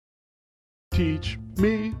Teach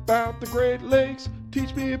me about the Great Lakes.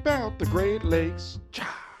 Teach me about the Great Lakes.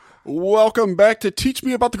 Welcome back to Teach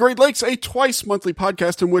Me About the Great Lakes, a twice-monthly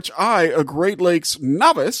podcast in which I, a Great Lakes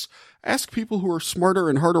novice, ask people who are smarter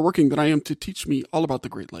and harder working than I am to teach me all about the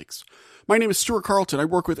Great Lakes. My name is Stuart Carlton. I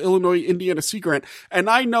work with Illinois Indiana Sea Grant, and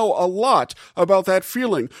I know a lot about that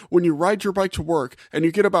feeling when you ride your bike to work and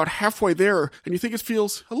you get about halfway there and you think it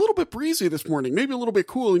feels a little bit breezy this morning, maybe a little bit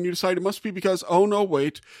cool, and you decide it must be because, oh no,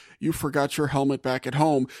 wait, you forgot your helmet back at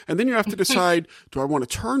home. And then you have to decide, do I want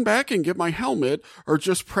to turn back and get my helmet or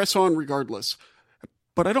just press on regardless?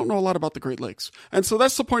 But I don't know a lot about the Great Lakes. And so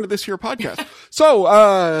that's the point of this here podcast.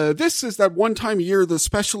 So, this is that one time a year, the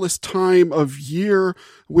specialist time of year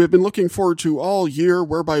we've been looking forward to all year,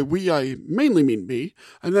 whereby I mainly mean me.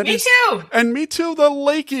 And that me too! And me too, the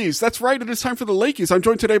Lakeys. That's right, it is time for the Lakeys. I'm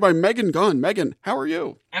joined today by Megan Gunn. Megan, how are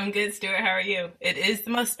you? I'm good, Stuart. How are you? It is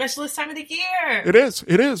the most specialist time of the year. It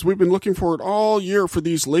is. We've been looking forward all year for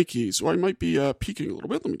these Lakeys. So I might be peaking a little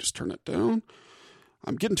bit. Let me just turn that down.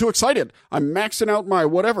 I'm getting too excited. I'm maxing out my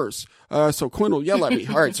whatevers. So Quinn will yell at me.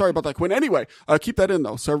 All right. Sorry about that, Quinn. Anyway, keep that in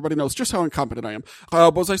though. So everybody knows just how incompetent I am.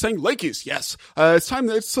 What was I saying? Lakeys. Yes. It's time.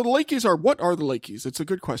 So the Lakeys what are the Lakeys? It's a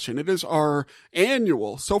good question. It is our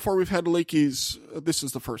annual. So far we've had Lakeys. This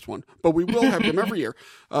is the first one, but we will have them every year.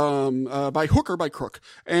 By hook or by crook,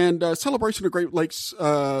 and celebration of Great Lakes,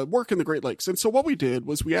 work in the Great Lakes. And so what we did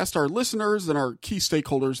was we asked our listeners and our key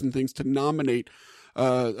stakeholders and things to nominate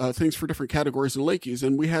things for different categories in Lakeys,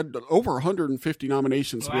 and we had over 150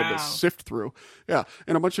 nominations. Wow. We had to sift through,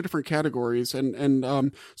 in a bunch of different categories,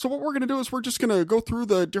 and so what we're going to do is we're just going to go through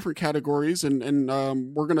the different categories, and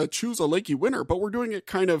we're going to choose a Lakey winner, but we're doing it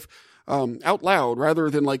kind of out loud rather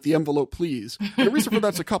than like the envelope please. And the reason for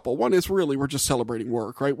that's a couple. One is really we're just celebrating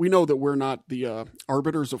work, right? We know that we're not the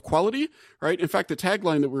arbiters of quality, right? In fact, the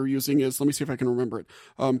tagline that we're using is, let me see if I can remember it,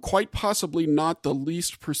 quite possibly not the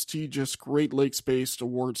least prestigious Great Lakes-based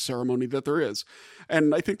award ceremony that there is.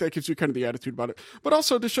 And I think that gives you kind of the attitude about it. But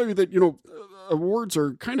also to show you that, awards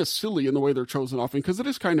are kind of silly in the way they're chosen often because it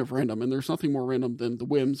is kind of random, and there's nothing more random than the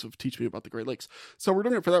whims of Teach Me About the Great Lakes. So we're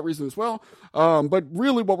doing it for that reason as well. But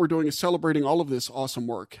really what we're doing is celebrating all of this awesome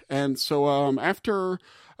work. And so after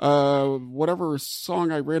whatever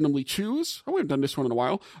song I randomly choose, we haven't done this one in a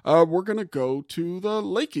while, we're going to go to the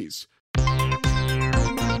Lakeys.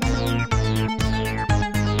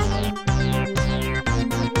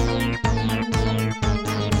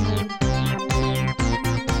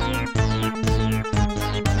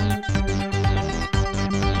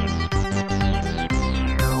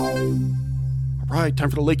 Right, time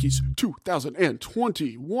for the Lakeys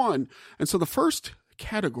 2021. And so the first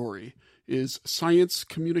category is Science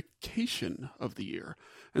Communication of the Year.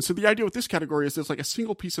 And so the idea with this category is there's like a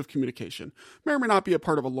single piece of communication. May or may not be a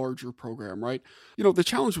part of a larger program, right? The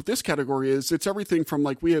challenge with this category is it's everything from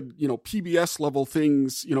like we had, PBS level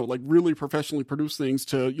things, like really professionally produced things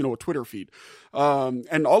to, a Twitter feed.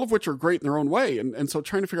 And all of which are great in their own way. And so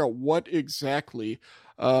trying to figure out what exactly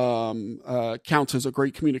counts as a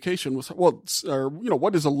great communication what is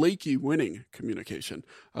a Lakey winning communication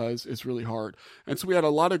is really hard. And so we had a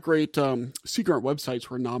lot of great Sea Grant websites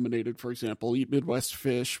were nominated. For example, Eat Midwest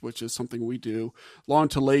Fish, which is something we do. Lawn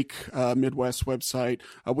to Lake Midwest website.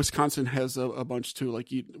 Wisconsin has a bunch too,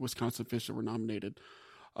 like Eat Wisconsin Fish, that were nominated.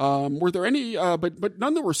 Were there any, but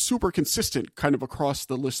none that were super consistent kind of across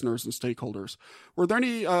the listeners and stakeholders? Were there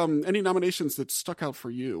any nominations that stuck out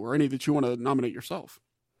for you, or any that you want to nominate yourself?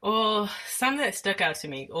 Well, some that stuck out to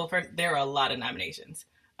me. Well, there were a lot of nominations,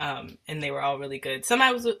 and they were all really good. Some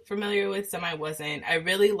I was familiar with, some I wasn't. I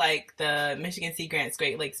really like the Michigan Sea Grant's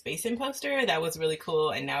Great Lakes Basin poster. That was really cool,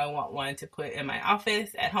 and now I want one to put in my office,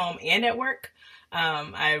 at home, and at work.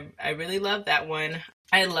 I really love that one.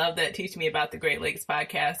 I love that Teach Me About the Great Lakes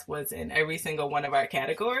podcast was in every single one of our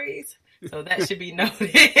categories. So that should be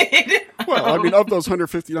noted. Well, I mean, of those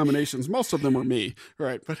 150 nominations, most of them were me,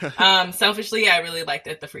 right? But selfishly, I really liked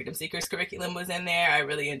that the Freedom Seekers curriculum was in there. I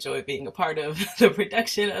really enjoyed being a part of the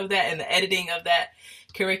production of that and the editing of that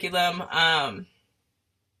curriculum. I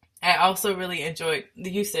also really enjoyed,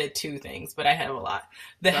 you said two things, but I have a lot.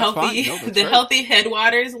 The Healthy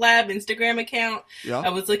Headwaters Lab Instagram account. Yeah. I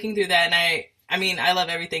was looking through that, and I love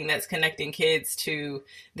everything that's connecting kids to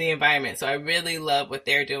the environment. So I really love what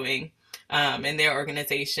they're doing in their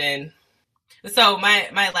organization. So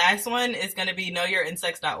my last one is going to be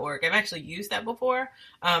knowyourinsects.org. I've actually used that before.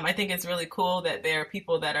 I think it's really cool that there are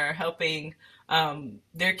people that are helping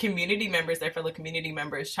their community members, their fellow community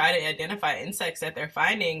members, try to identify insects that they're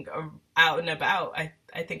finding out and about. I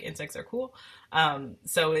think insects are cool.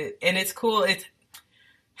 It's cool.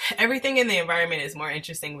 Everything in the environment is more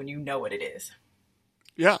interesting when you know what it is.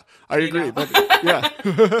 Yeah, I agree. know.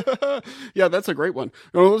 Yeah. Yeah, that's a great one.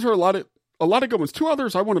 No, those are a lot of good ones. Two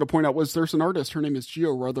others I wanted to point out was there's an artist. Her name is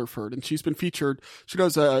Geo Rutherford, and she's been featured. She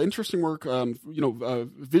does interesting work,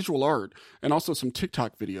 visual art, and also some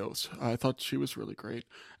TikTok videos. I thought she was really great.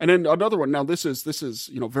 And then another one. Now this is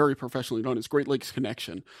very professionally done. Is Great Lakes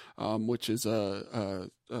Connection, which is a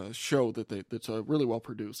show that's really well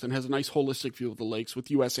produced and has a nice holistic view of the lakes with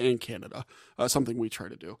U.S. and Canada. Something we try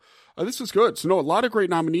to do. This is good. So no, a lot of great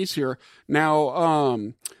nominees here.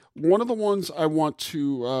 Now. One of the ones I want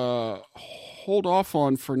to hold off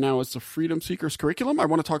on for now is the Freedom Seekers curriculum. I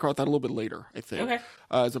want to talk about that a little bit later, I think, Okay.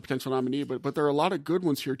 As a potential nominee. But there are a lot of good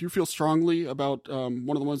ones here. Do you feel strongly about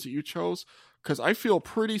one of the ones that you chose? Because I feel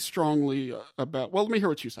pretty strongly about... Well, let me hear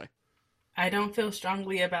what you say. I don't feel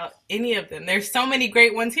strongly about any of them. There's so many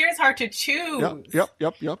great ones here. It's hard to choose.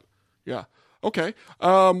 Yep. Yeah. Okay.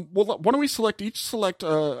 Well, why don't we select,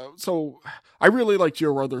 so I really like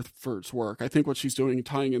Geo Rutherford's work. I think what she's doing,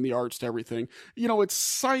 tying in the arts to everything, it's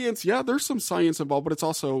science. Yeah, there's some science involved, but it's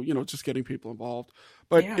also, just getting people involved.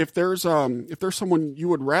 But Yeah. if there's someone you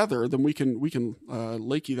would rather, then we can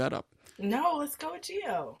Lakey that up. No, let's go with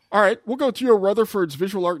Geo. All right, we'll go with Geo Rutherford's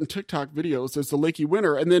visual art and TikTok videos as the Lakey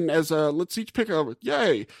winner, and then as let's each pick a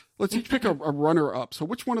runner up. So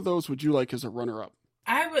which one of those would you like as a runner up?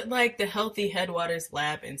 I would like the Healthy Headwaters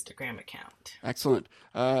Lab Instagram account. Excellent.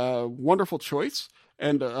 Wonderful choice.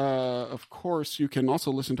 And, of course, you can also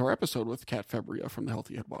listen to our episode with Kat Fabria from the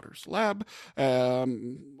Healthy Headwaters Lab.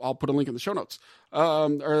 I'll put a link in the show notes.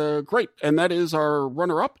 Great. And that is our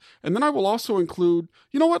runner-up. And then I will also include,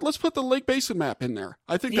 let's put the Lake Basin map in there.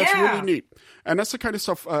 I think that's really neat. And that's the kind of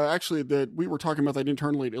stuff, actually, that we were talking about that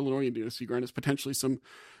internally at Illinois Indiana Sea Grant is potentially some,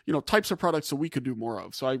 types of products that we could do more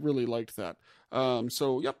of. So I really liked that.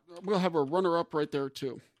 We'll have a runner-up right there,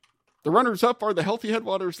 too. The runners-up are the Healthy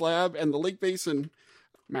Headwaters Lab and the Lake Basin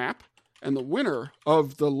map, and the winner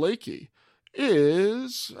of the Lakey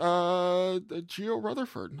is Geo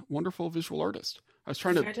Rutherford, wonderful visual artist. I was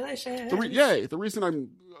trying to... Congratulations. The reason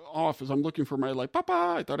I'm off is I'm looking for my,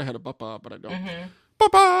 papa. I thought I had a papa, but I don't. Mm-hmm.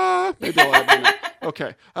 Papa! Maybe I'll add one.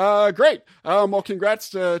 Okay. Great. Well, congrats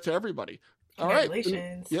to everybody. All right.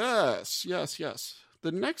 Congratulations. Yes.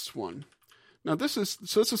 The next one... Now, this is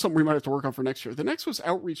something we might have to work on for next year. The next was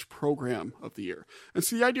Outreach Program of the Year. And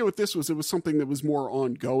so the idea with this was it was something that was more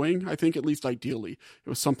ongoing. I think, at least ideally, it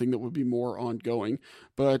was something that would be more ongoing.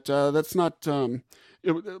 But that's not...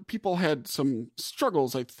 people had some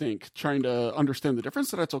struggles, I think, trying to understand the difference.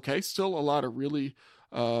 So that's okay. Still a lot of really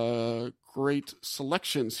great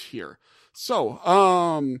selections here. So,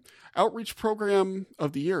 Outreach Program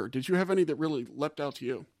of the Year. Did you have any that really leapt out to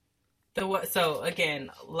you? So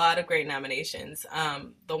again, a lot of great nominations.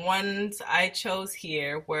 The ones I chose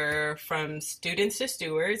here were from Students to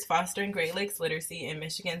Stewards, Fostering Great Lakes Literacy in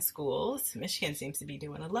Michigan Schools. Michigan seems to be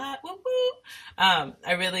doing a lot. Woo woo. I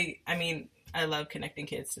love connecting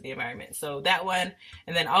kids to the environment. So that one.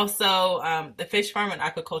 And then also the fish farm and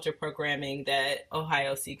aquaculture programming that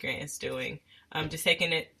Ohio Sea Grant is doing. Just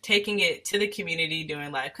taking it to the community,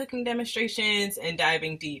 doing live cooking demonstrations and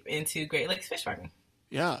diving deep into Great Lakes fish farming.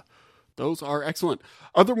 Yeah. Those are excellent.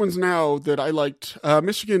 Other ones now that I liked,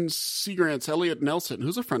 Michigan Sea Grant's Elliot Nelson,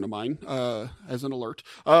 who's a friend of mine, as an alert,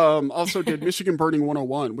 also did Michigan Birding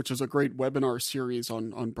 101, which is a great webinar series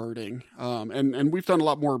on birding. And we've done a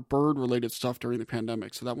lot more bird-related stuff during the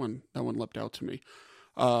pandemic, so that one leapt out to me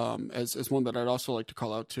as one that I'd also like to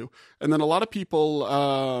call out to. And then a lot of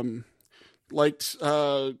people... liked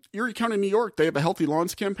Erie County, New York. They have a Healthy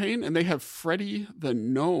Lawns campaign, and they have Freddie the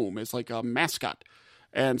Gnome as like a mascot.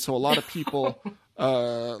 And so a lot of people,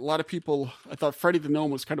 I thought Freddie the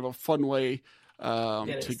Gnome was kind of a fun way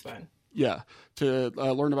to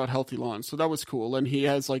learn about healthy lawns. So that was cool. And he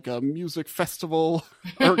has like a music festival,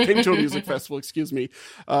 or came to a music festival, excuse me,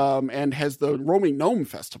 and has the Roaming Gnome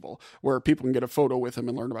Festival where people can get a photo with him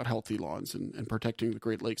and learn about healthy lawns and protecting the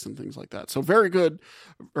Great Lakes and things like that. So very good,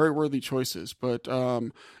 very worthy choices. But,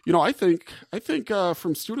 I think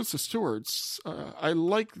from Students to Stewards, I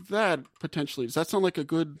like that potentially. Does that sound like a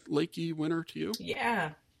good Lakey winner to you? Yeah.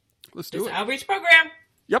 Let's do it. Outreach program.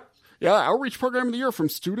 Yep. Yeah, Outreach Program of the Year from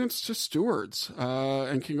Students to Stewards.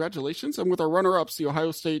 And congratulations. And with our runner-ups, the Ohio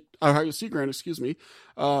Sea Grant,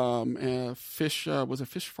 fish, was it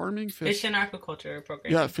fish farming? Fish and aquaculture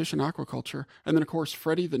program. Yeah, fish and aquaculture. And then, of course,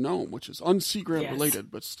 Freddie the Gnome, which is un-Sea Grant related,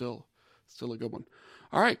 but still a good one.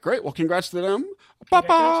 All right, great. Well, congrats to them.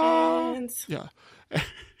 Congratulations. Yeah.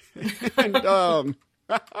 And,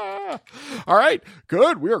 all right,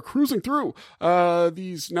 good. We are cruising through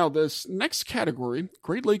these. Now, this next category,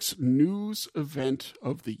 Great Lakes News Event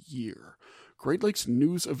of the Year. Great Lakes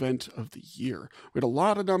News Event of the Year. We had a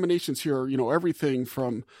lot of nominations here, everything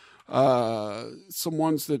from some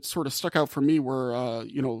ones that sort of stuck out for me were,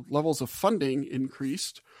 levels of funding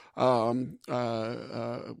increased with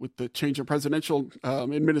the change in presidential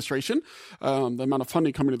administration. The amount of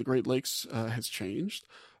funding coming to the Great Lakes has changed.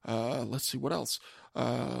 Let's see, what else?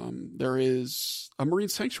 There is a marine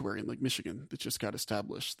sanctuary in Lake Michigan that just got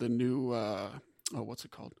established. The new, what's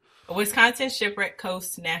it called? Wisconsin Shipwreck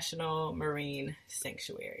Coast National Marine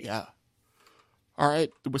Sanctuary. Yeah. All right,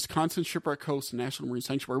 the Wisconsin Shipwreck Coast National Marine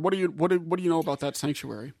Sanctuary. What do you know about that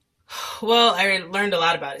sanctuary? Well, I learned a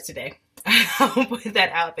lot about it today. I'll put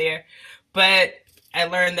that out there. But I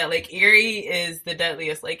learned that Lake Erie is the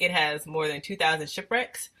deadliest lake. It has more than 2,000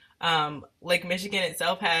 shipwrecks. Lake Michigan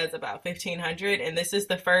itself has about 1,500, and this is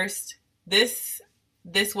the first. This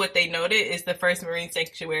what they noted is the first marine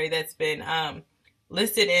sanctuary that's been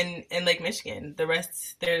listed in Lake Michigan. The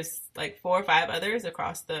rest, there's like 4 or 5 others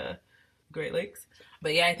across the Great Lakes.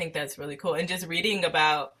 But yeah, I think that's really cool. And just reading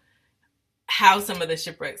about how some of the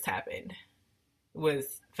shipwrecks happened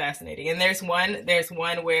was fascinating. And there's one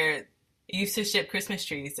where it used to ship Christmas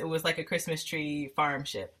trees. It was like a Christmas tree farm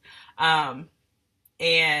ship. And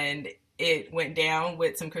it went down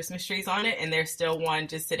with some Christmas trees on it, and there's still one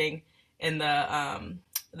just sitting in the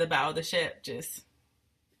bow of the ship. Just,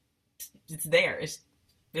 it's there.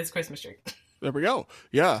 It's Christmas tree. There we go.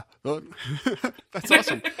 Yeah. That's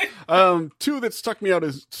awesome. 2 that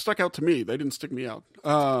stuck out to me. They didn't stick me out.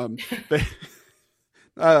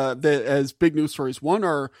 As big news stories. One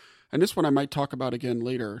are, and this one I might talk about again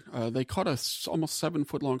later. They caught a almost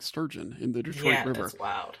 7-foot-long sturgeon in the Detroit River. That's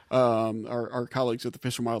wild. Our colleagues at the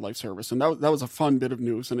Fish and Wildlife Service, and that was a fun bit of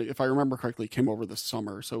news. And if I remember correctly, it came over this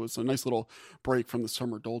summer, so it was a nice little break from the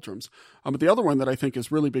summer doldrums. But the other one that I think is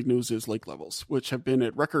really big news is lake levels, which have been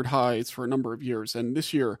at record highs for a number of years, and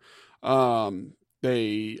this year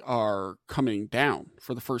they are coming down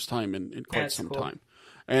for the first time in quite some time.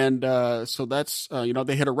 And so that's,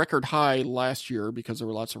 they hit a record high last year because there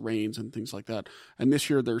were lots of rains and things like that. And this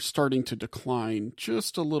year they're starting to decline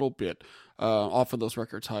just a little bit off of those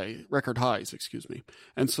record highs.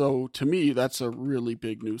 And so to me, that's a really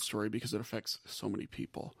big news story because it affects so many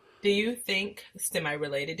people. Do you think,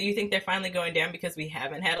 semi-related, do you think they're finally going down because we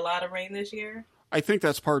haven't had a lot of rain this year? I think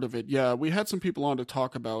that's part of it. Yeah, we had some people on to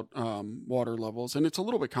talk about water levels, and it's a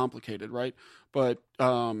little bit complicated, right? But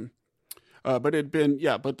the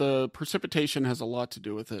precipitation has a lot to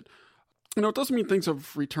do with it. It doesn't mean things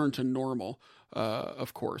have returned to normal,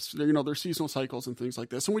 of course. There's seasonal cycles and things like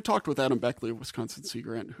this. And we talked with Adam Beckley of Wisconsin Sea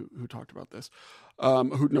Grant, who talked about this,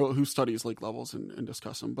 who studies lake levels and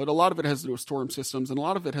discuss them. But a lot of it has to do with storm systems, and a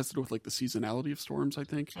lot of it has to do with like the seasonality of storms, I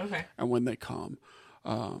think, and when they come.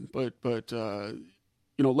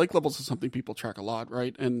 Lake levels is something people track a lot,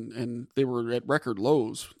 right? And they were at record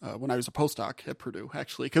lows when I was a postdoc at Purdue,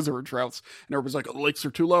 actually, because there were droughts. And everybody's like, oh, the lakes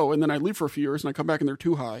are too low. And then I leave for a few years and I come back and they're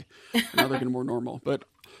too high. And now they're getting more normal. But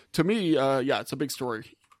to me, it's a big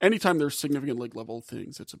story. Anytime there's significant lake level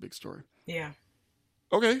things, it's a big story. Yeah.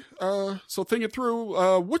 Okay, so think it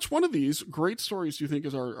through. Which one of these great stories do you think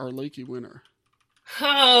is our Lakey winner?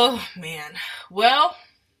 Oh, man. Well,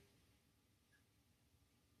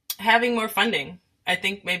 having more funding, I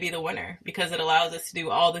think, may be the winner, because it allows us to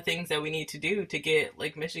do all the things that we need to do to get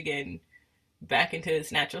Lake Michigan back into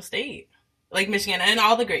its natural state. Lake Michigan and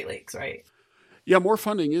all the Great Lakes, right? Yeah, more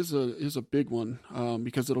funding is a big one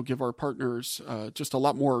because it'll give our partners just a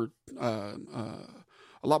lot more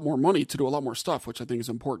money to do a lot more stuff, which I think is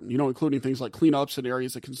important, including things like cleanups in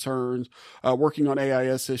areas of concern, working on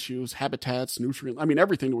AIS issues, habitats, nutrient,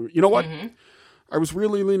 everything. You know what? Mm-hmm. I was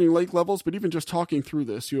really leaning lake levels, but even just talking through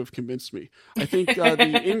this, you have convinced me. I think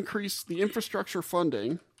the infrastructure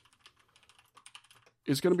funding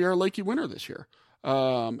is going to be our Lakey winner this year.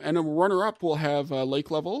 And a runner-up will have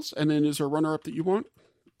lake levels. And then is there a runner-up that you want?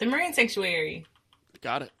 The Marine Sanctuary.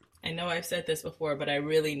 Got it. I know I've said this before, but I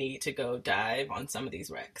really need to go dive on some of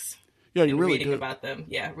these wrecks. Yeah, you really reading about them.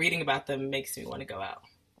 Yeah, reading about them makes me want to go out.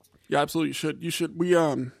 Yeah, absolutely. You should.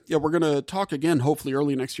 We're going to talk again, hopefully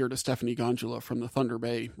early next year, to Stephanie Gondula from the Thunder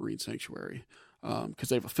Bay Marine Sanctuary, because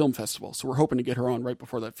they have a film festival. So we're hoping to get her on right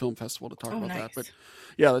before that film festival to talk about that. But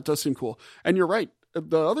yeah, that does seem cool. And you're right.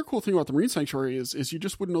 The other cool thing about the Marine Sanctuary is you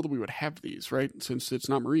just wouldn't know that we would have these, right? Since it's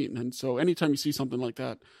not marine. And so anytime you see something like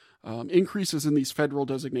that, increases in these federal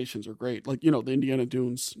designations are great. Like, the Indiana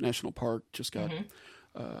Dunes National Park just got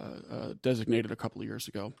designated a couple of years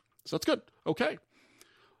ago. So that's good. Okay.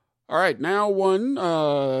 All right, now one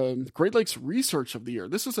Great Lakes Research of the Year.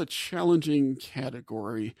 This is a challenging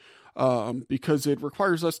category because it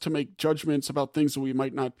requires us to make judgments about things that we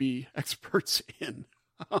might not be experts in.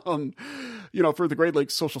 Um, for the Great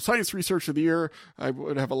Lakes Social Science Research of the Year, I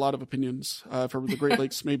would have a lot of opinions. For the Great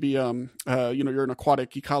Lakes, maybe, you're an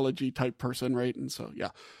aquatic ecology type person, right? And so, yeah.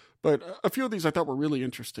 But a few of these I thought were really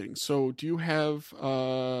interesting. So do you have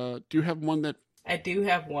one that... I do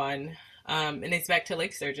have one, and it's back to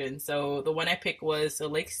lake sturgeon. So the one I picked was the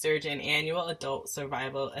lake sturgeon annual adult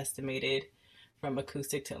survival estimated from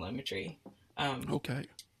acoustic telemetry. Okay.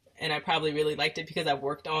 And I probably really liked it because I've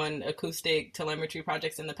worked on acoustic telemetry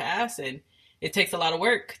projects in the past, and it takes a lot of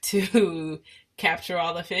work to capture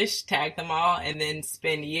all the fish, tag them all, and then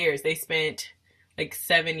spend years. They spent like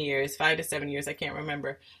 7 years, 5 to 7 years, I can't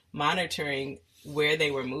remember, monitoring where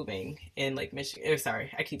they were moving in Lake Michigan.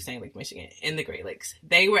 Sorry, I keep saying Lake Michigan, in the Great Lakes.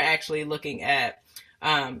 They were actually looking at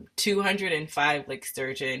 205 lake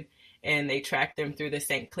sturgeon, and they tracked them through the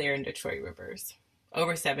St. Clair and Detroit rivers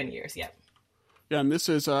over 7 years. Yep. Yeah, and this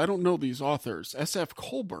is, I don't know these authors, S.F.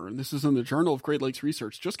 Colburn, this is in the Journal of Great Lakes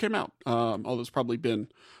Research, just came out, although it's probably been,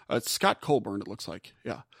 Scott Colburn, it looks like,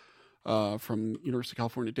 yeah, from University of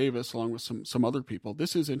California, Davis, along with some other people.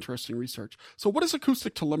 This is interesting research. So what is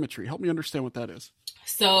acoustic telemetry? Help me understand what that is.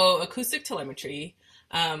 So acoustic telemetry,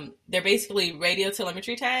 they're basically radio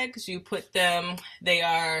telemetry tags. You put them, they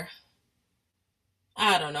are,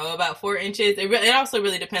 I don't know, about 4 inches. It also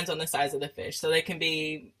really depends on the size of the fish. So they can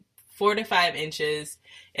be 4 to 5 inches,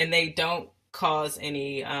 and they don't cause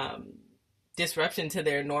any disruption to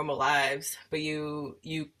their normal lives. But you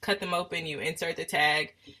cut them open, you insert the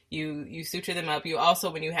tag, you suture them up. You also,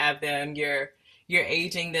 when you have them, you're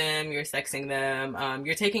aging them, you're sexing them,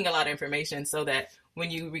 you're taking a lot of information so that when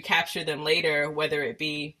you recapture them later, whether it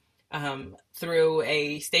be through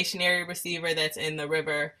a stationary receiver that's in the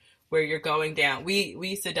river where you're going down. We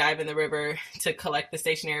used to dive in the river to collect the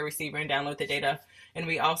stationary receiver and download the data. And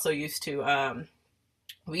we also used to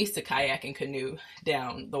kayak and canoe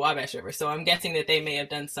down the Wabash River. So I'm guessing that they may have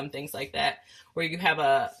done some things like that, where you have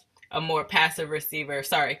a more active receiver,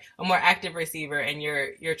 and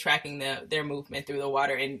you're tracking their movement through the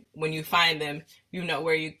water. And when you find them, you know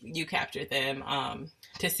where you captured them,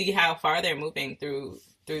 to see how far they're moving through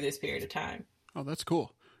this period of time. Oh, that's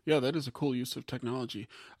cool. Yeah, that is a cool use of technology.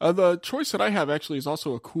 The choice that I have actually is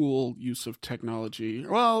also a cool use of technology.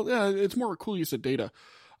 Well, yeah, it's more a cool use of data.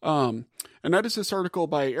 And that is this article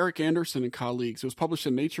by Eric Anderson and colleagues. It was published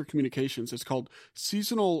in Nature Communications. It's called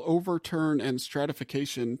Seasonal Overturn and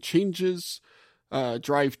Stratification Changes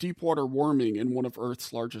Drive Deepwater Warming in One of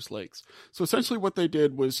Earth's Largest Lakes. So essentially what they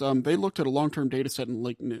did was they looked at a long-term data set in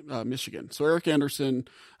Lake Michigan. So Eric Anderson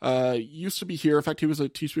used to be here. In fact, he was a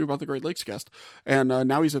Teach Me About the Great Lakes guest. And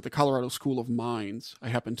now he's at the Colorado School of Mines. I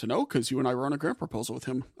happen to know because you and I were on a grant proposal with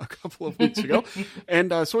him a couple of weeks ago.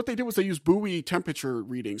 And so what they did was they used buoy temperature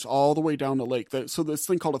readings all the way down the lake. So this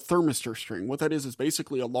thing called a thermistor string. What that is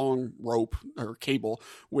basically a long rope or cable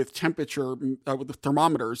with temperature, with the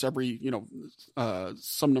thermometers every,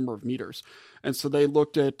 some number of meters. And so they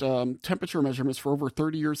looked at temperature measurements for over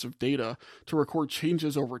 30 years of data to record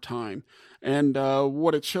changes over time. And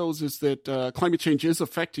what it shows is that climate change is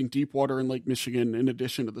affecting deep water in Lake Michigan in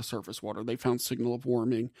addition to the surface water. They found signal of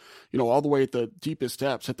warming, all the way at the deepest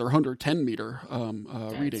depths at their 110 meter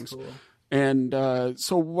readings. Cool. And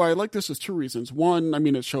so why I like this is 2 reasons. One,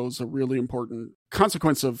 it shows a really important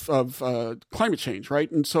consequence of climate change, right?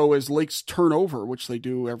 And so as lakes turn over, which they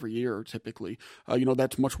do every year typically,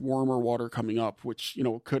 that's much warmer water coming up, which,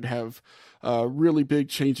 could have really big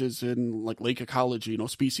changes in like lake ecology,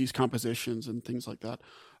 species compositions and things like that.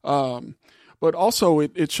 But also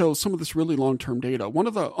it shows some of this really long-term data. One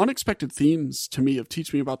of the unexpected themes to me of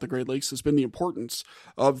Teach Me About the Great Lakes has been the importance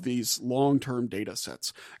of these long-term data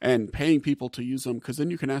sets and paying people to use them, because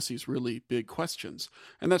then you can ask these really big questions.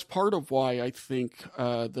 And that's part of why I think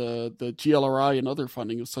the GLRI and other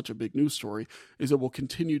funding is such a big news story, is it will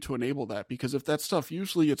continue to enable that, because if that stuff,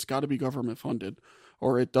 usually it's got to be government funded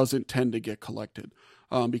or it doesn't tend to get collected.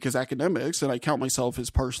 Because academics, and I count myself as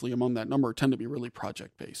partially among that number, tend to be really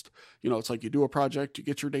project-based. It's like you do a project, you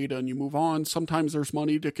get your data, and you move on. Sometimes there's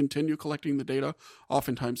money to continue collecting the data.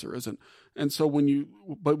 Oftentimes there isn't. And so when you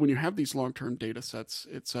have these long-term data sets,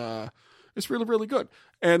 it's really, really good.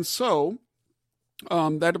 And so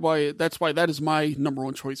that's why that is my number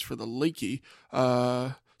one choice for the Lakey.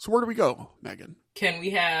 So where do we go, Megan? Can we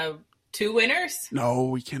have 2 winners? No,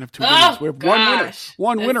 we can't have 2 winners. We have one winner.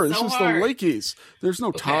 One winner. This is hard. The Lakeys. There's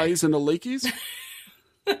no ties in the Lakeys.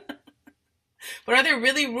 But are there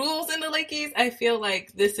really rules in the Lakeys? I feel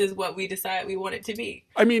like this is what we decide we want it to be.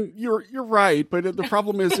 You're right, but the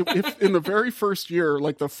problem is if in the very first year,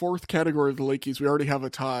 like the 4th category of the Lakeys, we already have a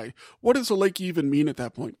tie. What does a Lakey even mean at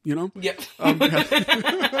that point? Yep. All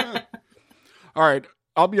right.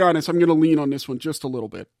 I'll be honest, I'm going to lean on this one just a little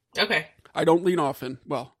bit. Okay. I don't lean often.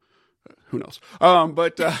 Well, who knows?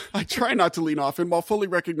 But I try not to lean often while fully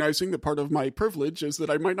recognizing that part of my privilege is that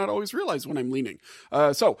I might not always realize when I'm leaning.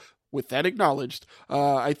 So with that acknowledged,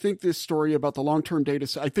 I think this story about the long-term data,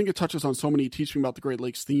 I think it touches on so many Teach Me About the Great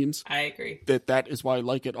Lakes themes. I agree. That is why I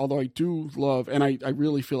like it. Although I do love, and I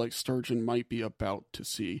really feel like sturgeon might be about to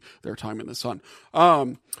see their time in the sun.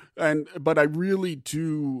 But I really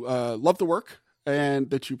do love the work and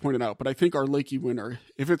that you pointed out. But I think our Lakey winner,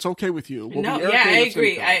 if it's okay with you, will be Erica. I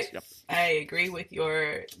agree. I agree with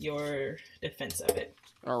your defense of it.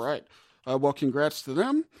 All right. Well, congrats to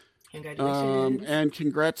them. Congratulations. And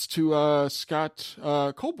congrats to Scott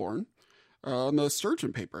Colborn on the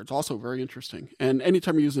sturgeon paper. It's also very interesting. And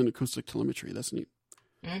anytime you use an acoustic telemetry, that's neat.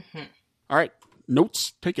 Mm-hmm. All right.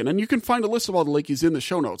 Notes taken. And you can find a list of all the Lakeys in the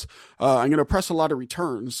show notes. I'm going to press a lot of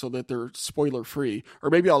returns so that they're spoiler free. Or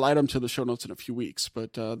maybe I'll add them to the show notes in a few weeks.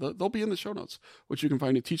 But they'll be in the show notes, which you can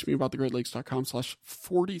find at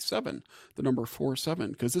teachmeaboutthegreatlakes.com/47, the number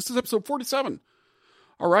 47, because this is episode 47.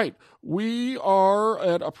 All right, we are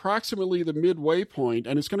at approximately the midway point,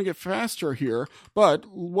 and it's going to get faster here, but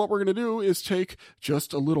what we're going to do is take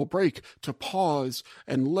just a little break to pause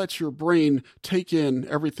and let your brain take in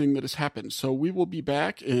everything that has happened. So we will be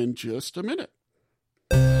back in just a minute.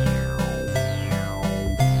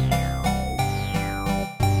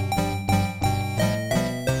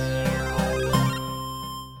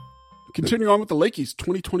 Continue on with the Lakeys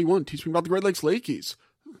 2021. Teach Me About the Great Lakes Lakeys.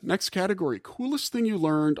 Next category, coolest thing you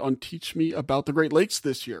learned on Teach Me About the Great Lakes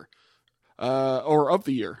this year, or of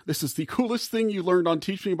the year. This is the coolest thing you learned on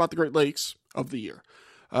Teach Me About the Great Lakes of the year.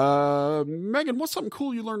 Megan, what's something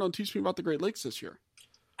cool you learned on Teach Me About the Great Lakes this year?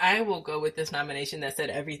 I will go with this nomination that said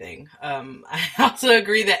everything. I also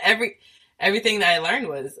agree that everything that I learned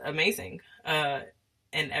was amazing, and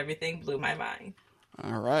everything blew my mind.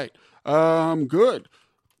 All right. Good.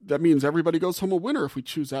 That means everybody goes home a winner if we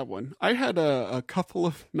choose that one. I had a couple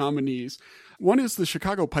of nominees. One is the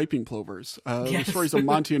Chicago Piping Plovers, the stories of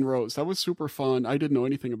Monty and Rose. That was super fun. I didn't know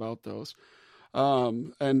anything about those.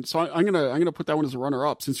 And so I'm gonna put that one as a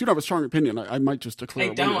runner-up. Since you don't have a strong opinion, I might just declare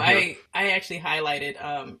I don't. I actually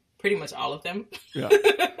highlighted pretty much all of them. Yeah.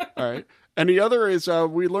 All right. And the other is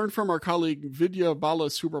we learned from our colleague Vidya Bala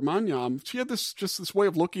Subramanyam. She had this way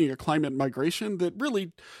of looking at climate migration that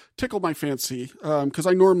really tickled my fancy because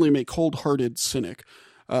I normally am a cold-hearted cynic.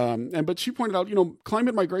 But she pointed out,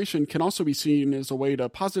 climate migration can also be seen as a way to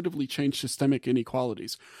positively change systemic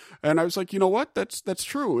inequalities. And I was like, you know what? That's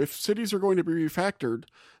true. If cities are going to be refactored,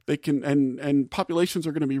 they can, and populations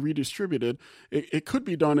are going to be redistributed, it could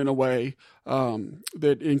be done in a way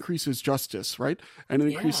that increases justice, right? And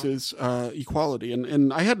it increases equality.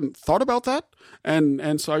 And I hadn't thought about that.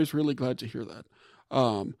 And so I was really glad to hear that.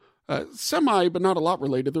 Semi, but not a lot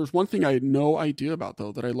related. There's one thing I had no idea about,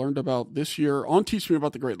 though, that I learned about this year on Teach Me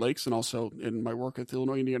About the Great Lakes and also in my work at the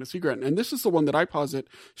Illinois Indiana Sea Grant. And this is the one that I posit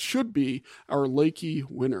should be our Lakey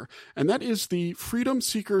winner. And that is the Freedom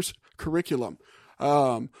Seekers curriculum,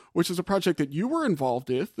 which is a project that you were involved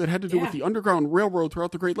with that had to do with the Underground Railroad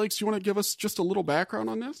throughout the Great Lakes. Do you want to give us just a little background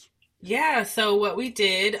on this? Yeah, so what we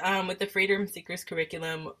did with the Freedom Seekers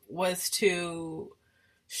curriculum was to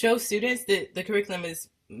show students that the curriculum is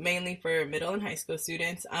mainly for middle and high school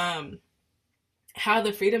students, how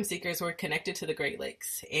the Freedom Seekers were connected to the Great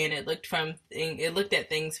Lakes. And it looked at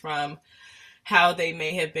things from how they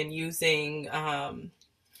may have been using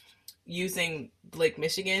Lake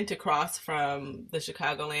Michigan to cross from the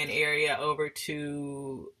Chicagoland area over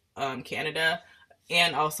to Canada,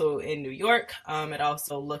 and also in New York. It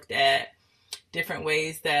also looked at different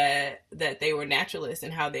ways that they were naturalists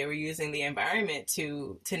and how they were using the environment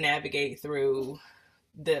to navigate to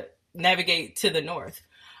the north.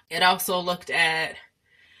 It also looked at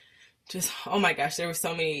just, oh my gosh, there were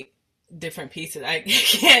so many different pieces. I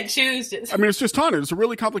can't choose. It's just ton. It's a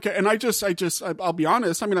really complicated, and I'll be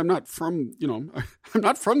honest. I'm not from, I'm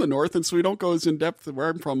not from the north, and so we don't go as in depth where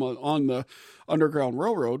I'm from on the Underground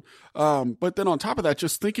Railroad. But then on top of that,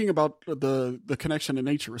 just thinking about the connection to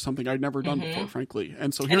nature was something I'd never done before, frankly.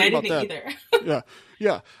 And so hearing about that,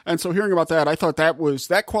 yeah. And so hearing about that, I thought that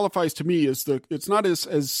qualifies to me as it's not as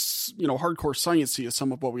hardcore sciencey as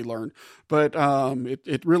some of what we learned, but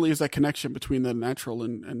it really is that connection between the natural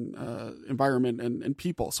and environment and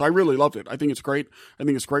people. So I really loved it. I think it's great. I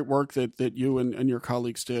think it's great work that you and your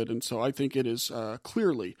colleagues did. And so I think it is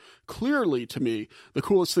clearly to me the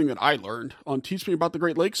coolest thing that I learned on Teach Me About the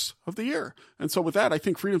Great Lakes of the year. And so with that, I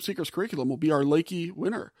think Freedom Seekers curriculum will be our Lakey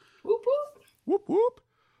winner. Whoop, whoop. Whoop, whoop.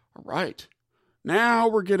 All right. Now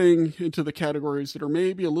we're getting into the categories that are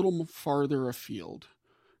maybe a little farther afield.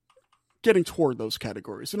 getting toward those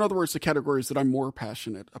categories. In other words, the categories that I'm more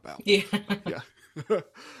passionate about. Yeah. Yeah.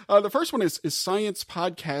 The first one is Science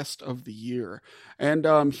Podcast of the Year. And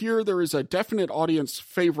here there is a definite audience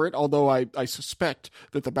favorite, although I suspect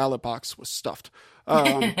that the ballot box was stuffed.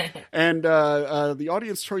 And the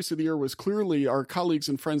audience choice of the year was clearly our colleagues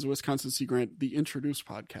and friends of Wisconsin Sea Grant, the Introduce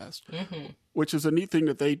podcast, which is a neat thing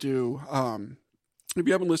that they do. If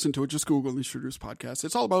you haven't listened to it, just Google Introduce podcast.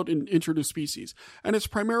 It's all about introduced species, and it's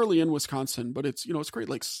primarily in Wisconsin, but it's Great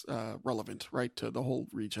Lakes relevant, right, to the whole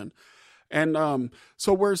region. And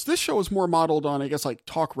so whereas this show is more modeled on, I guess, like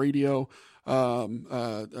talk radio,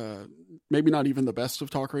 maybe not even the best of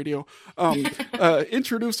talk radio,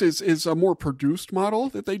 Introduce is a more produced model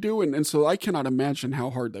that they do. And so I cannot imagine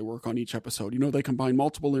how hard they work on each episode. They combine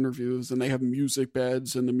multiple interviews, and they have music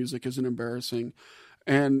beds, and the music isn't embarrassing.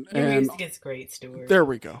 And music is great, Stuart. There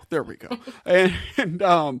we go. and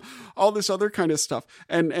all this other kind of stuff.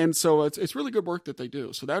 And so it's really good work that they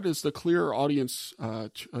do. So that is the clear audience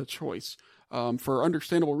choice for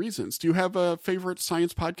understandable reasons. Do you have a favorite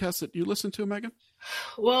science podcast that you listen to, Megan?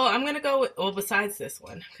 Well, I'm going to go with, besides this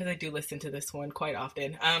one, because I do listen to this one quite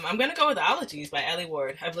often, I'm going to go with Ologies by Ellie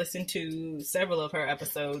Ward. I've listened to several of her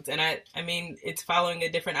episodes, and I mean, it's following a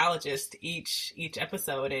different ologist each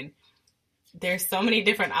episode, and there's so many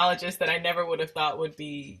different ologists that I never would have thought would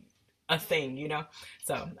be a thing,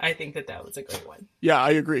 So I think that was a great one. Yeah, I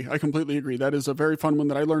agree. I completely agree. That is a very fun one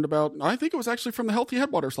that I learned about. I think it was actually from the Healthy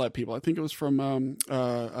Headwaters Lab people. I think it was from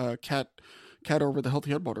Kat over the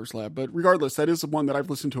Healthy Headwaters Lab. But regardless, that is the one that I've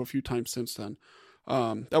listened to a few times since then.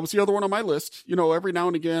 That was the other one on my list. Every now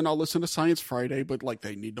and again I'll listen to Science Friday, but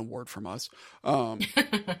they need an award from us.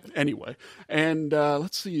 Anyway, and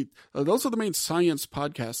let's see. Those are the main science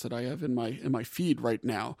podcasts that I have in my feed right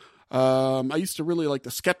now. I used to really like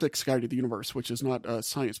the Skeptic's Guide to the Universe, which is not a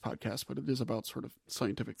science podcast, but it is about sort of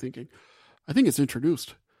scientific thinking. I think it's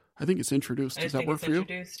Introduced. Does that work for you?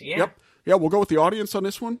 Yeah. Yep. Yeah, we'll go with the audience on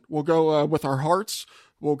this one. We'll go with our hearts.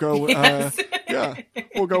 We'll go, yes.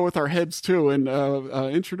 We'll go with our heads too, and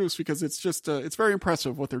Introduce, because it's just it's very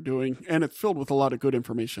impressive what they're doing, and it's filled with a lot of good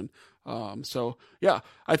information. So yeah,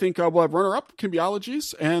 I think we'll have runner-up can be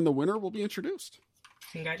Ologies, and the winner will be Introduced.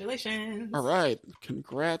 Congratulations! All right,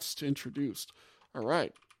 congrats to Introduced. All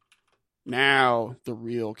right, now the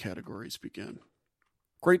real categories begin.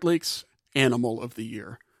 Great Lakes Animal of the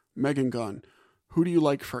Year. Megan Gunn, who do you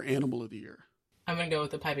like for Animal of the Year? I'm gonna go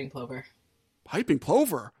with the piping plover. Piping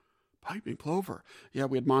plover. Yeah,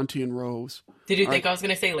 we had Monty and Rose. Did you think I was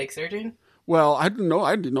going to say lake sturgeon? Well, I didn't know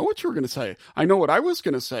what you were going to say. I know what I was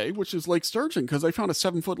going to say, which is lake sturgeon, because I found a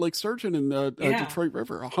 7-foot lake sturgeon in the Detroit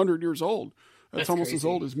River, 100 years old. That's almost crazy. As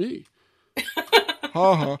old as me.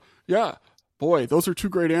 Yeah. Boy, those are two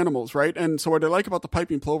great animals, right? And so what I like about the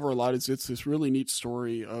piping plover a lot is it's this really neat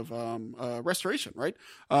story of restoration, right?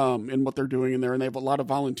 And what they're doing in there. And they have a lot of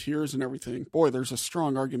volunteers and everything. Boy, there's a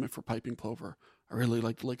strong argument for piping plover. I really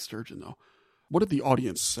like the lake sturgeon, though. What did the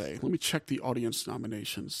audience say? Let me check the audience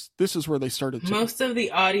nominations. This is where they started. Most of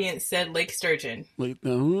the audience said lake sturgeon.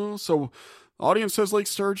 So audience says lake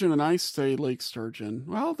sturgeon, and I say lake sturgeon.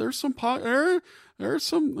 Well, there's some, I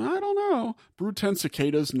don't know. Brood 10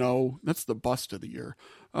 cicadas, no. That's the bust of the year.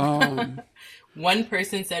 One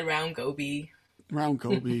person said round goby.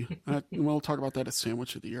 We'll talk about that as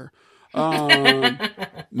sandwich of the year.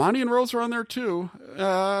 Monty and Rose are on there too.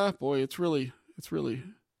 Boy, it's really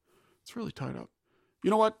tied up. You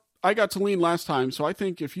know what? I got to lean last time, so I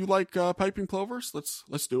think if you like piping plovers,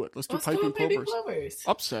 let's do it. Let's do piping plovers.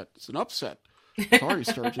 Upset. It's an upset. Sorry,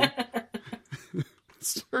 Sturgeon.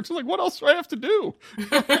 Sturgeon's like, what else do I have to do?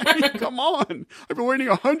 Come on. I've been waiting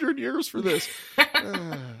 100 years for this.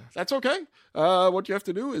 That's okay. What you have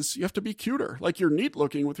to do is you have to be cuter. Like, you're neat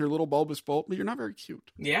looking with your little bulbous bulb, but you're not very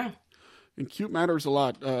cute. Yeah. And cute matters a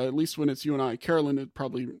lot, at least when it's you and I. Carolyn had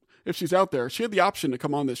probably, if she's out there, she had the option to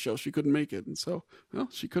come on this show. She couldn't make it. And so, well,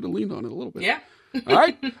 she could have leaned on it a little bit. Yeah. All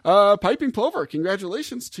right. Piping Plover,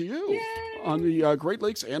 congratulations to you. Yay. On the Great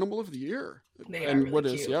Lakes Animal of the Year. They are really what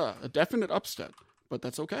cute. Is, a definite upset. But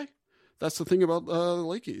that's okay. That's the thing about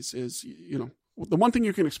Lakeys is, the one thing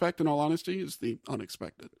you can expect, in all honesty, is the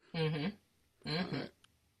unexpected. Mm-hmm. Mm-hmm.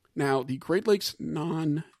 Now, the Great Lakes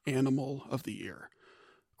Non-Animal of the Year.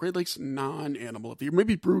 Great Lakes Non-Animal of the Year.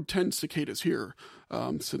 Maybe Brood 10 cicadas here,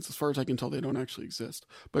 since as far as I can tell, they don't actually exist.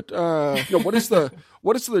 But what is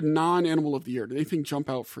the non-animal of the year? Did anything jump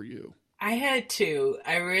out for you? I had two.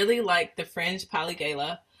 I really like the fringe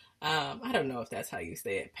polygala. I don't know if that's how you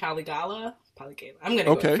say it. Polygala? I'm going to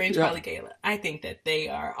go with fringe polygala. I think that they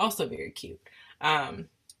are also very cute.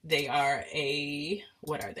 They are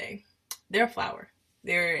what are they? They're a flower.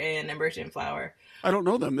 They're an emergent flower. I don't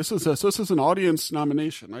know them. This is an audience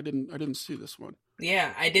nomination. I didn't see this one.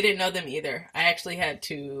 Yeah, I didn't know them either. I actually had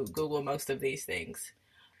to Google most of these things.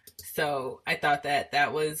 So I thought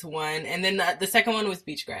that was one. And then the second one was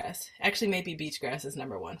beach grass. Actually, maybe beach grass is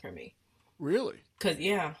number one for me. Really? Because,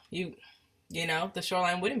 yeah, you know, the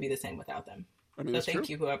shoreline wouldn't be the same without them. I mean, so thank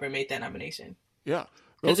you, whoever made that nomination. Yeah.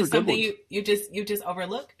 Because it's something you just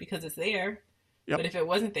overlook because it's there. Yep. But if it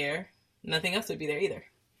wasn't there, nothing else would be there either.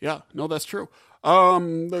 Yeah, no, that's true.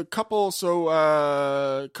 The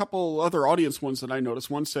couple other audience ones that I noticed.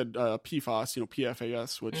 One said PFAS,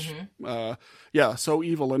 PFAS, which so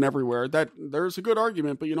evil and everywhere. That there's a good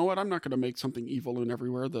argument, but you know what? I'm not going to make something evil and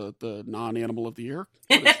everywhere the non-animal of the year.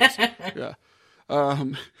 Yeah.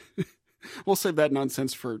 We'll save that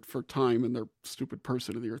nonsense for time and their stupid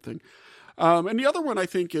person of the year thing. And the other one I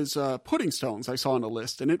think is pudding stones I saw on a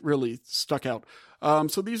list, and it really stuck out.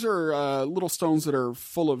 So these are little stones that are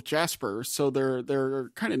full of jasper, so they're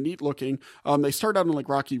kind of neat looking. They start out in like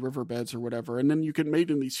rocky riverbeds or whatever, and then you get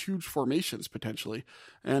made in these huge formations potentially,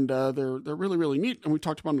 and they're really really neat. And we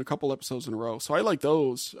talked about them in a couple episodes in a row. So I like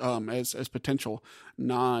those as potential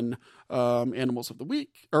non animals of the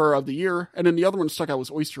week or of the year. And then the other one stuck out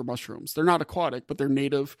was oyster mushrooms. They're not aquatic, but they're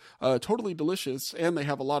native, totally delicious, and they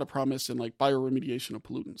have a lot of promise in like bioremediation of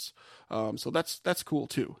pollutants. So that's cool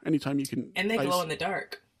too. Anytime you can, and they glow in the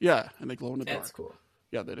dark. Yeah, and they glow in the dark. That's cool.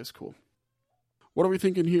 Yeah, that is cool. What are we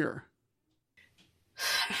thinking here?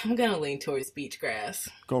 I'm gonna lean towards beach grass.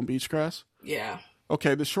 Going beach grass? Yeah.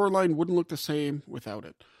 Okay, the shoreline wouldn't look the same without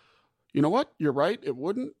it. You know what? You're right. It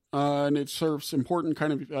wouldn't, and it serves important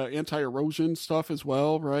kind of anti-erosion stuff as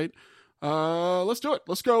well, right? Let's do it.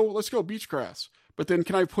 Let's go beach grass. But then,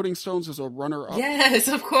 can I have pudding stones as a runner-up? Yes,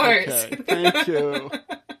 of course. Okay, thank you.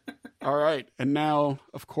 All right, and now,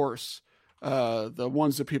 of course, the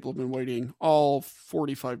ones that people have been waiting all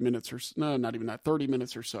 45 minutes not even that, 30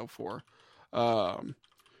 minutes or so for. And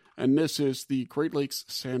this is the Great Lakes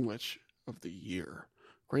Sandwich of the Year.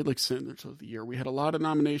 Great Lakes Sandwich of the Year. We had a lot of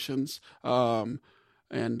nominations, and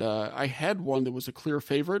I had one that was a clear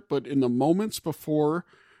favorite, but in the moments before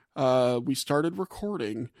we started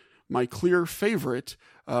recording, my clear favorite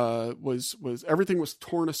was everything was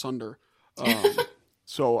torn asunder.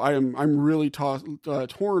 So I'm really torn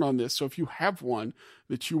on this. So if you have one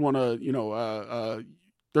that you want to,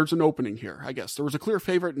 there's an opening here, I guess. There was a clear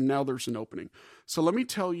favorite, and now there's an opening. So let me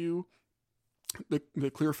tell you the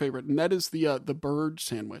clear favorite, and that is the bird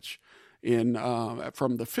sandwich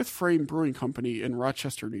from the Fifth Frame Brewing Company in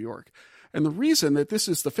Rochester, New York. And the reason that this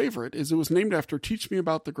is the favorite is it was named after Teach Me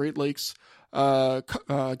About the Great Lakes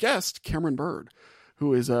guest, Cameron Bird,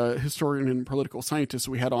 who is a historian and political scientist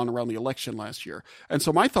we had on around the election last year. And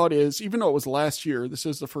so my thought is, even though it was last year, this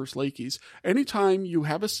is the first Lakeys. Anytime you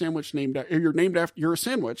have a sandwich you're a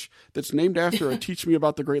sandwich that's named after a Teach Me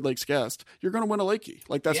About the Great Lakes guest, you're going to win a Lakey.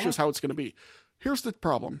 Like that's just how it's going to be. Here's the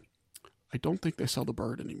problem. I don't think they sell the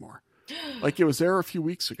bird anymore. Like it was there a few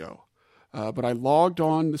weeks ago. But I logged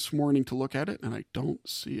on this morning to look at it, and I don't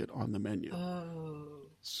see it on the menu. Oh.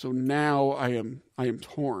 So now I am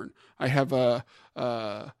torn. I have a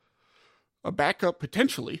backup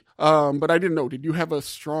potentially, but I didn't know. Did you have a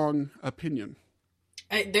strong opinion?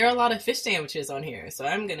 There are a lot of fish sandwiches on here, so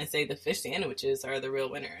I'm going to say the fish sandwiches are the real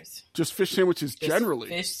winners. Just fish sandwiches generally?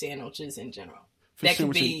 Fish sandwiches in general. They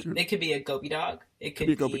could be a goby dog. It could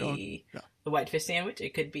be the white fish sandwich.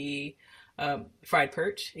 It could be fried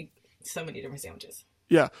perch. So many different sandwiches.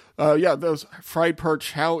 Yeah. Those fried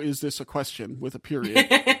perch. How is this a question with a period?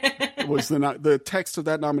 Was the text of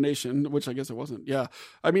that nomination, which I guess it wasn't. Yeah.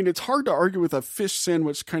 I mean, it's hard to argue with a fish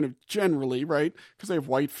sandwich kind of generally, right? Because they have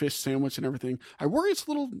white fish sandwich and everything. I worry it's a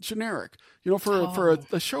little generic, for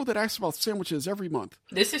a show that asks about sandwiches every month.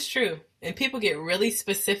 This is true. And people get really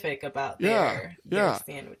specific about their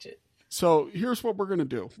sandwiches. So here's what we're going to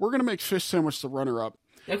do. We're going to make fish sandwich the runner-up.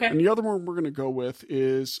 Okay. And the other one we're going to go with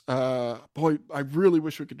is, I really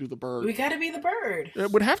wish we could do the bird. We got to be the bird.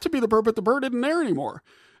 It would have to be the bird, but the bird isn't there anymore.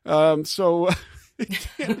 So you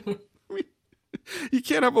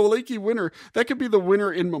can't have a Lakey winner. That could be the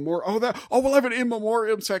winner in memoriam. We'll have an in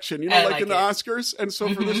memoriam section, like in the Oscars. And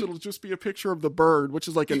so for this, it'll just be a picture of the bird, which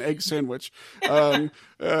is like an egg sandwich,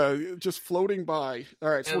 just floating by. All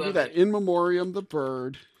right. So we'll do that. In memoriam, the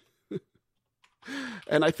bird.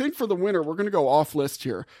 And I think for the winner, we're going to go off list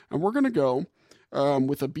here. And we're going to go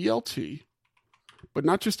with a BLT. but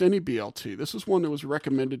not just any BLT. This is one that was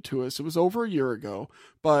recommended to us. It was over a year ago,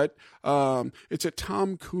 but it's at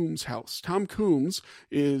Tom Coombs' house. Tom Coombs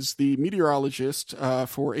is the meteorologist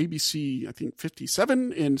for ABC, I think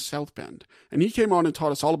 57 in South Bend. And he came on and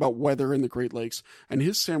taught us all about weather in the Great Lakes. And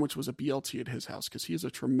his sandwich was a BLT at his house because he is a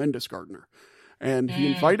tremendous gardener. And he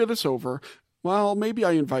invited us over. Well, maybe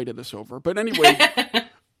I invited us over. But anyway,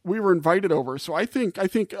 we were invited over. So I think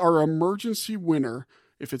our emergency winner,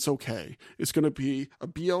 if it's okay, is going to be a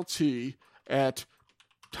BLT at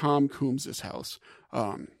Tom Coombs' house.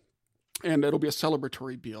 And it'll be a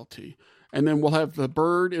celebratory BLT. And then we'll have the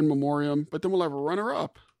bird in memoriam, but then we'll have a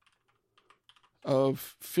runner-up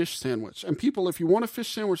of fish sandwich. And people, if you want a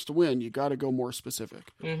fish sandwich to win, you got to go more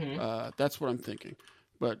specific. That's what I'm thinking.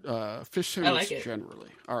 But fish sandwich generally.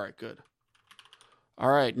 All right, good.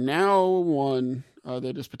 All right, now one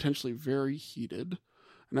that is potentially very heated,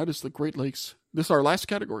 and that is the Great Lakes. This is our last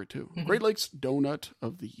category, too. Great Lakes Donut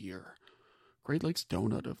of the Year. Great Lakes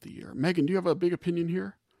Donut of the Year. Megan, do you have a big opinion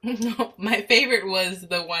here? No, my favorite was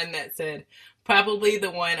the one that said, probably the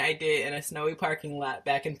one I did in a snowy parking lot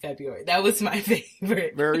back in February. That was my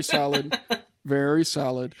favorite. Very solid. Very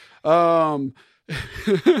solid. And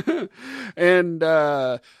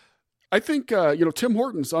I think, Tim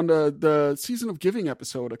Hortons on the Season of Giving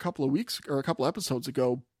episode a couple episodes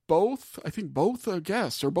ago, both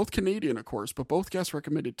guests, or both Canadian, of course, but both guests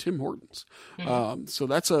recommended Tim Hortons. So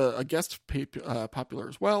that's a guest popular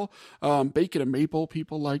as well. Bacon and maple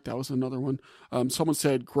people liked. That was another one. Someone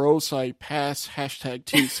said, gross, I pass,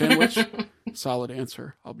 #team sandwich. Solid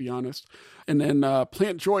answer, I'll be honest. And then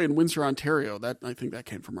Plant Joy in Windsor, Ontario. I think that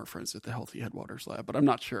came from our friends at the Healthy Headwaters Lab, but I'm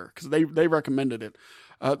not sure because they recommended it.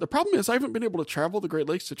 The problem is I haven't been able to travel the Great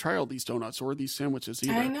Lakes to try all these donuts or these sandwiches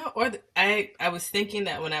either. I know. I was thinking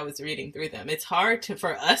that when I was reading through them. It's hard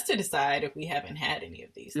for us to decide if we haven't had any of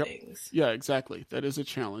these things. Yeah, exactly. That is a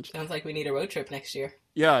challenge. Sounds like we need a road trip next year.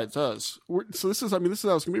 Yeah, it does. So this is how it's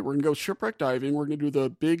going to be. We're going to go shipwreck diving. We're going to do the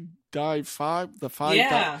big dive 5,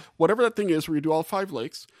 whatever that thing is, where you do all 5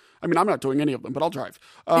 lakes. I mean, I'm not doing any of them, but I'll drive.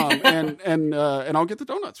 And I'll get the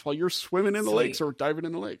donuts while you're swimming in the lakes or diving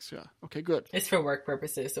in the lakes. Yeah. Okay, good. It's for work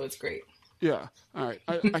purposes, so it's great. Yeah. All right.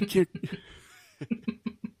 I can't.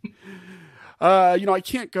 I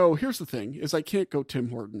can't go. Here's the thing: is I can't go Tim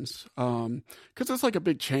Hortons because it's like a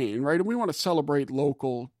big chain, right? And we want to celebrate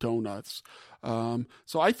local donuts.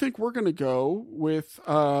 So I think we're going to go with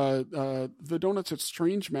the donuts at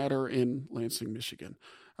Strange Matter in Lansing, Michigan.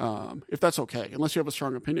 If that's okay, unless you have a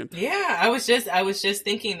strong opinion. Yeah, I was just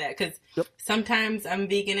thinking that because sometimes I'm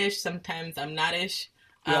veganish, sometimes I'm not-ish.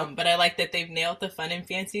 But I like that they've nailed the fun and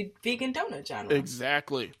fancy vegan donut genre.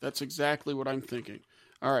 Exactly. That's exactly what I'm thinking.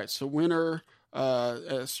 All right, so winner,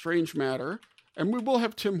 Strange Matter. And we will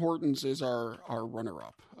have Tim Hortons as our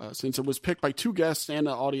runner-up, since it was picked by 2 guests and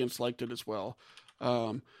the audience liked it as well.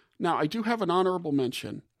 Now, I do have an honorable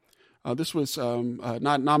mention. This was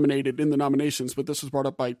not nominated in the nominations, but this was brought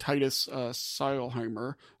up by Titus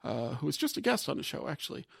Seilheimer, who was just a guest on the show,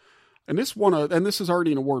 actually. And this won and this is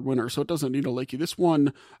already an award winner, so it doesn't need a Lakey. This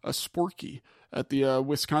won a Sporky at the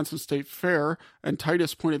Wisconsin State Fair, and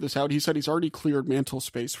Titus pointed this out. He said he's already cleared mantle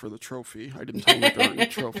space for the trophy. I didn't tell him that there aren't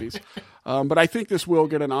trophies. But I think this will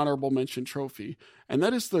get an honorable mention trophy, and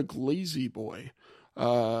that is the Glazy Boy.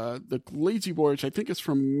 The Glazy Boy, which I think is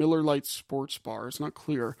from Miller Lite Sports Bar. It's not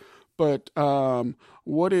clear. But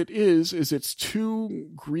what it is it's 2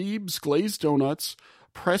 Greeb's glazed donuts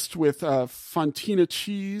pressed with fontina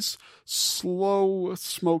cheese, slow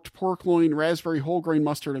smoked pork loin, raspberry whole grain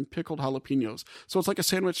mustard, and pickled jalapenos. So it's like a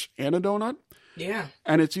sandwich and a donut. Yeah.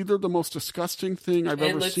 And it's either the most disgusting thing I've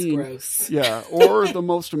ever seen. Gross. Yeah. Or the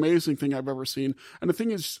most amazing thing I've ever seen. And the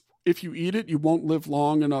thing is, if you eat it, you won't live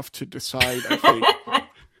long enough to decide, I think.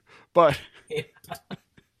 But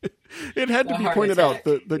it had to be pointed out,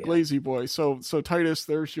 the Glazy Boy. So Titus,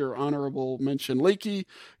 there's your honorable mention. Lakey,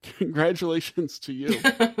 congratulations to you.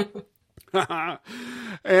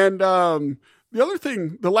 And the other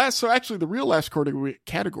thing, the real last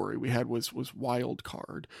category we had was wild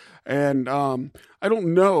card. And I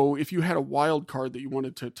don't know if you had a wild card that you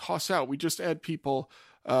wanted to toss out. We just add people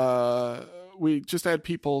to,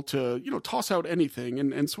 toss out anything.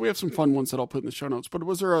 And so we have some fun ones that I'll put in the show notes. But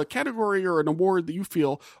was there a category or an award that you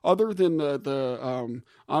feel, other than the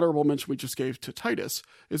honorable mention we just gave to Titus,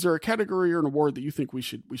 is there a category or an award that you think we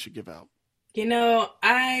should give out? When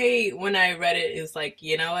I read it, it was like,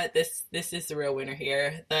 you know what, this is the real winner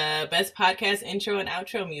here. The best podcast intro and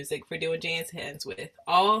outro music for Doing Jay's Hands With.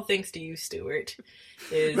 All thanks to you, Stuart.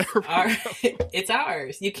 It's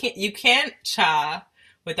ours. You can't cha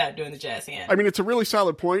without doing the jazz hand. I mean, it's a really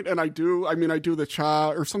solid point, and I do the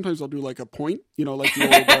cha, or sometimes I'll do like a point, like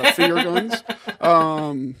the old finger guns.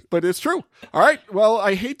 But it's true. All right. Well,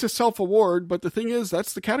 I hate to self-award, but the thing is,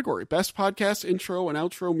 that's the category. Best podcast intro and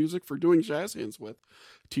outro music for doing jazz hands with.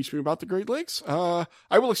 Teach me about the Great Lakes. I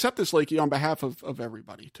will accept this, Lakey, on behalf of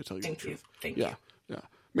everybody, to tell you the truth. Thank you. Yeah.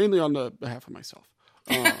 Mainly on the behalf of myself.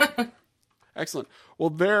 Excellent. Well,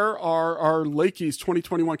 there are our Lakeys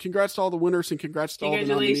 2021. Congrats to all the winners and congrats to all the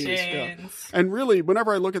nominees. Yeah. And really,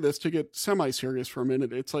 whenever I look at this, to get semi-serious for a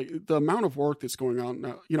minute, it's like the amount of work that's going on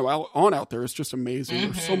now, out there is just amazing.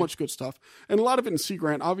 Mm-hmm. There's so much good stuff. And a lot of it in Sea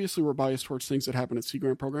Grant. Obviously, we're biased towards things that happen at Sea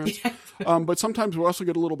Grant programs. But sometimes we also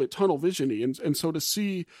get a little bit tunnel vision-y. And so to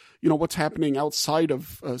see, what's happening outside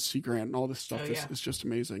of Sea Grant and all this stuff is just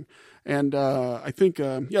amazing. And I think,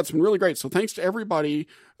 it's been really great. So thanks to everybody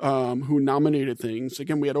who nominated things.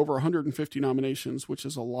 Again, we had over 150 nominations, which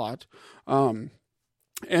is a lot. And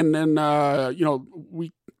then,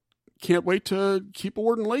 we can't wait to keep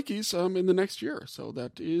awarding Lakeys in the next year. So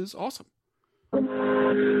that is awesome.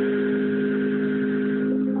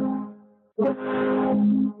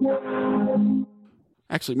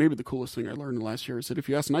 Actually, maybe the coolest thing I learned in the last year is that if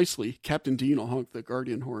you ask nicely, Captain Dean will honk the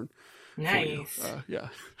Guardian horn. Nice. Yeah.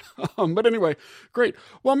 But anyway, great.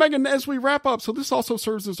 Well, Megan, as we wrap up, so this also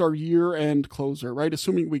serves as our year-end closer, right?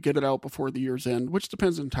 Assuming we get it out before the year's end, which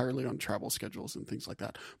depends entirely on travel schedules and things like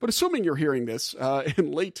that. But assuming you're hearing this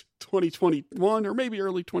in late 2021 or maybe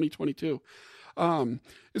early 2022,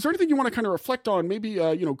 is there anything you want to kind of reflect on? Maybe,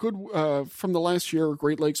 good from the last year,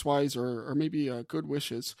 Great Lakes wise, or maybe good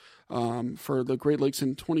wishes for the Great Lakes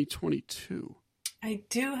in 2022? I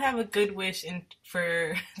do have a good wish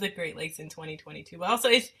for the Great Lakes in 2022. But also,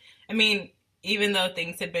 even though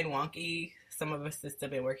things have been wonky, some of us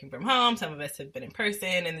have been working from home, some of us have been in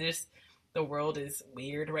person, and just the world is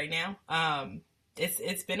weird right now.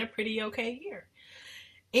 It's been a pretty okay year.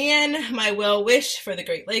 And my well wish for the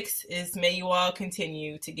Great Lakes is may you all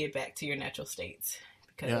continue to get back to your natural states.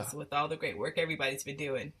 Because with all the great work everybody's been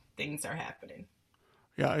doing, things are happening.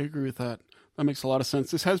 Yeah, I agree with that. That makes a lot of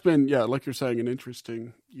sense. This has been, like you're saying, an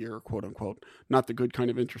interesting year, quote unquote. Not the good kind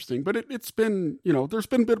of interesting, but it's been, there's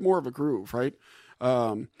been a bit more of a groove, right?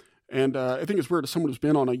 And I think it's weird as someone who's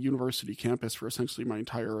been on a university campus for essentially my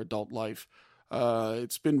entire adult life.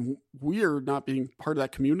 It's been weird not being part of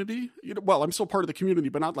that community. I'm still part of the community,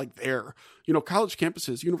 but not like there. College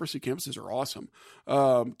campuses, university campuses are awesome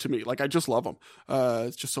to me. Like I just love them.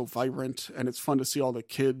 It's just so vibrant, and it's fun to see all the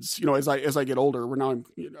kids. As I get older,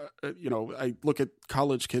 I look at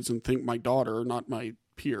college kids and think my daughter, not my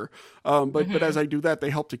peer. But as I do that,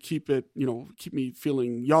 they help to keep me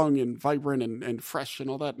feeling young and vibrant and fresh and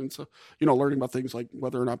all that. And so, learning about things like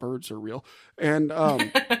whether or not birds are real. And,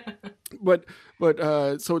 But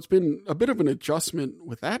so it's been a bit of an adjustment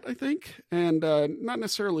with that, I think, and not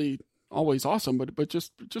necessarily always awesome, but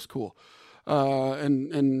just cool. We've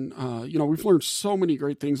learned so many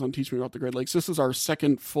great things on Teach Me About the Great Lakes. This is our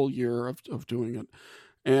second full year of doing it.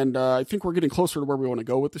 And I think we're getting closer to where we want to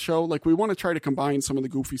go with the show. Like we want to try to combine some of the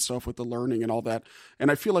goofy stuff with the learning and all that.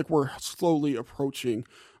 And I feel like we're slowly approaching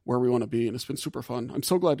where we want to be. And it's been super fun. I'm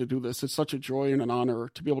so glad to do this. It's such a joy and an honor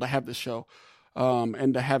to be able to have this show.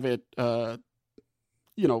 And to have it, it's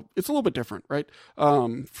a little bit different, right?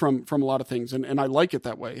 From a lot of things. And I like it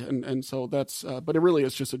that way. And so that's, but it really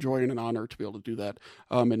is just a joy and an honor to be able to do that.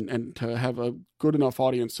 And to have a good enough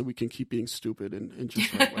audience so we can keep being stupid in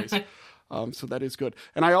just right ways. So that is good.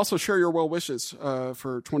 And I also share your well wishes,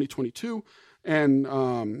 for 2022. And,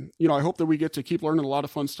 I hope that we get to keep learning a lot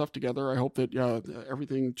of fun stuff together. I hope that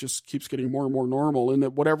everything just keeps getting more and more normal, and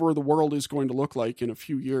that whatever the world is going to look like in a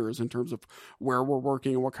few years in terms of where we're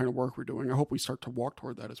working and what kind of work we're doing, I hope we start to walk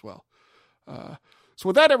toward that as well. So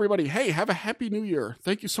with that, everybody, hey, have a happy new year.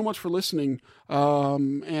 Thank you so much for listening.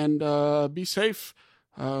 And be safe,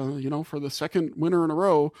 for the second winter in a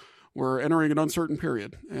row. We're entering an uncertain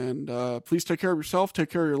period. And please take care of yourself. Take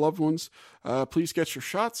care of your loved ones. Please get your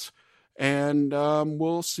shots. And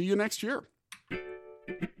we'll see you next year.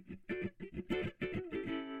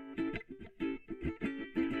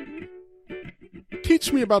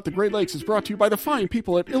 Teach Me About the Great Lakes is brought to you by the fine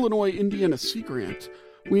people at Illinois Indiana Sea Grant.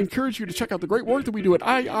 We encourage you to check out the great work that we do at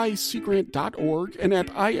iiseagrant.org and at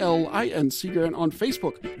ILIN Sea Grant on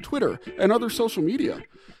Facebook, Twitter, and other social media.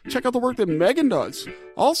 Check out the work that Megan does.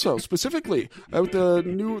 Also, specifically, with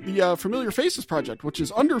the Familiar Faces Project, which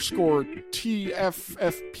is _TFFP,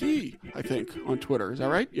 I think, on Twitter. Is that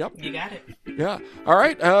right? Yep. You got it. Yeah. All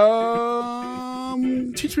right.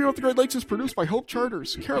 Teach Me About the Great Lakes is produced by Hope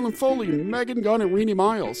Charters, Carolyn Foley, Megan Gunn, and Renee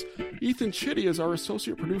Miles. Ethan Chitty is our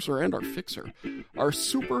associate producer and our fixer. Our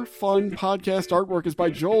super fun podcast artwork is by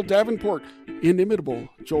Joel Davenport, inimitable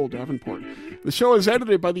Joel Davenport. The show is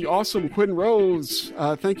edited by the awesome Quinn Rose.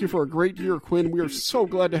 Thank you for a great year, Quinn. We are so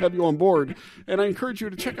glad to have you on board, and I encourage you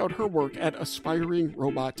to check out her work at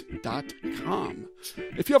aspiringrobot.com.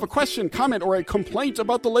 If you have a question, comment, or a complaint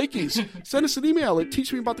about the Lakeys, send us an email at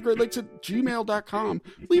teachmeaboutthegreatlakes@gmail.com.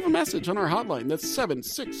 Leave a message on our hotline. That's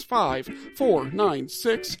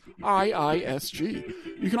 765-496-IISG.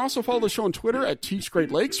 You can also follow the show on Twitter at Teach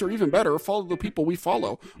Great Lakes, or even better, follow the people we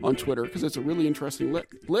follow on Twitter, because it's a really interesting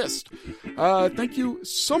list. Thank you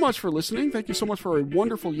so much for listening. Thank you so much for a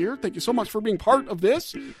wonderful year. Thank you so much for being part of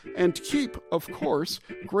this. And keep, of course,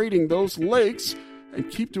 grading those lakes and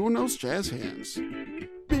keep doing those jazz hands.